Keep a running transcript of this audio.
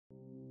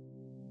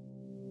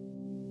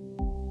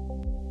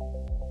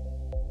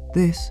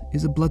This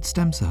is a blood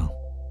stem cell.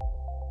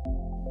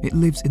 It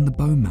lives in the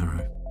bone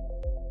marrow,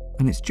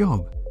 and its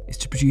job is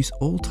to produce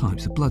all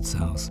types of blood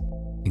cells,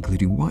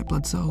 including white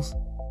blood cells,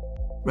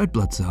 red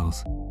blood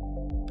cells,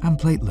 and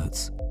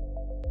platelets.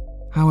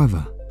 However,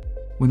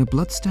 when a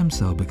blood stem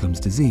cell becomes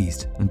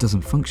diseased and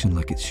doesn't function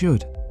like it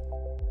should,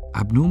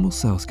 abnormal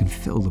cells can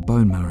fill the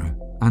bone marrow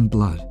and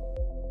blood.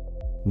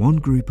 One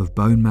group of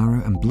bone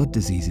marrow and blood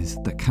diseases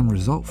that can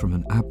result from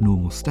an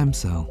abnormal stem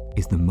cell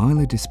is the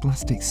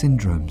myelodysplastic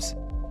syndromes,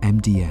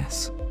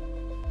 MDS.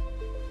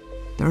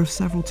 There are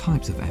several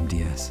types of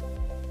MDS.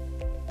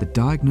 The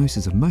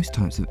diagnosis of most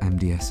types of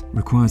MDS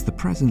requires the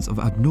presence of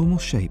abnormal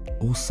shape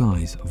or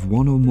size of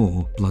one or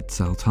more blood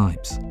cell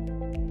types.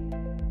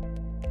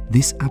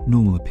 This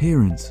abnormal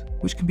appearance,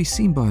 which can be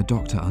seen by a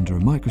doctor under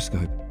a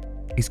microscope,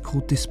 is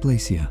called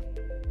dysplasia.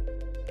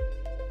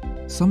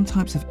 Some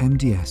types of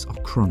MDS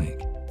are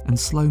chronic and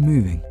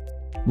slow-moving,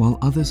 while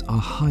others are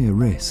higher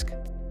risk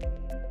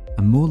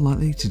and more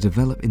likely to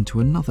develop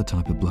into another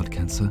type of blood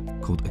cancer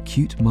called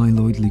acute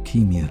myeloid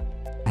leukemia,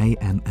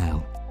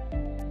 AML.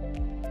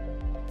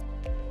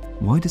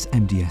 Why does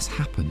MDS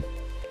happen?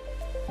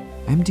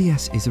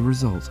 MDS is a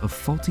result of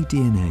faulty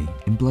DNA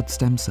in blood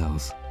stem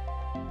cells.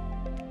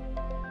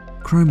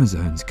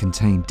 Chromosomes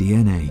contain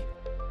DNA,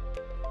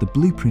 the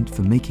blueprint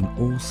for making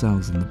all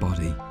cells in the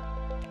body.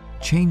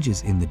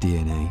 Changes in the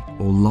DNA,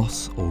 or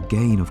loss or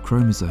gain of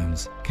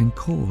chromosomes, can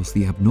cause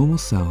the abnormal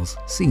cells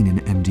seen in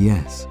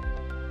MDS.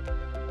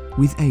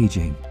 With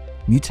aging,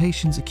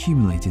 mutations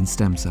accumulate in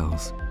stem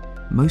cells,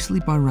 mostly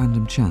by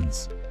random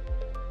chance.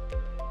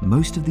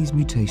 Most of these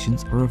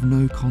mutations are of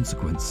no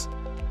consequence.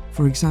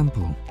 For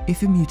example,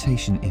 if a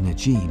mutation in a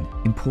gene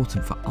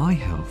important for eye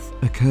health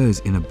occurs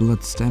in a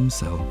blood stem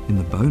cell in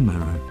the bone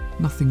marrow,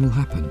 nothing will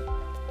happen.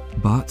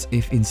 But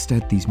if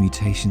instead these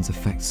mutations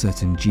affect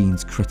certain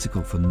genes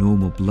critical for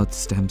normal blood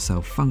stem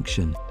cell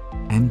function,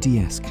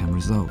 MDS can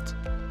result.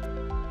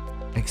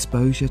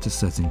 Exposure to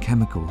certain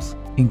chemicals,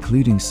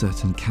 including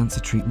certain cancer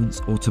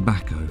treatments or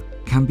tobacco,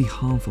 can be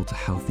harmful to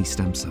healthy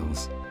stem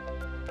cells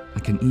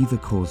and can either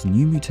cause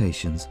new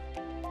mutations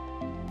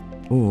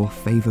or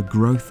favour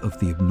growth of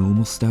the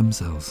abnormal stem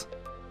cells.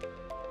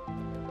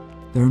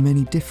 There are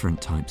many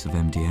different types of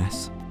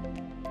MDS,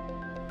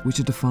 which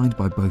are defined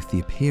by both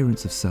the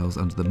appearance of cells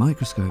under the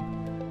microscope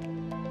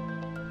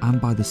and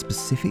by the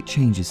specific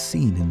changes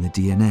seen in the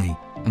DNA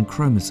and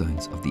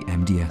chromosomes of the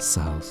MDS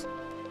cells.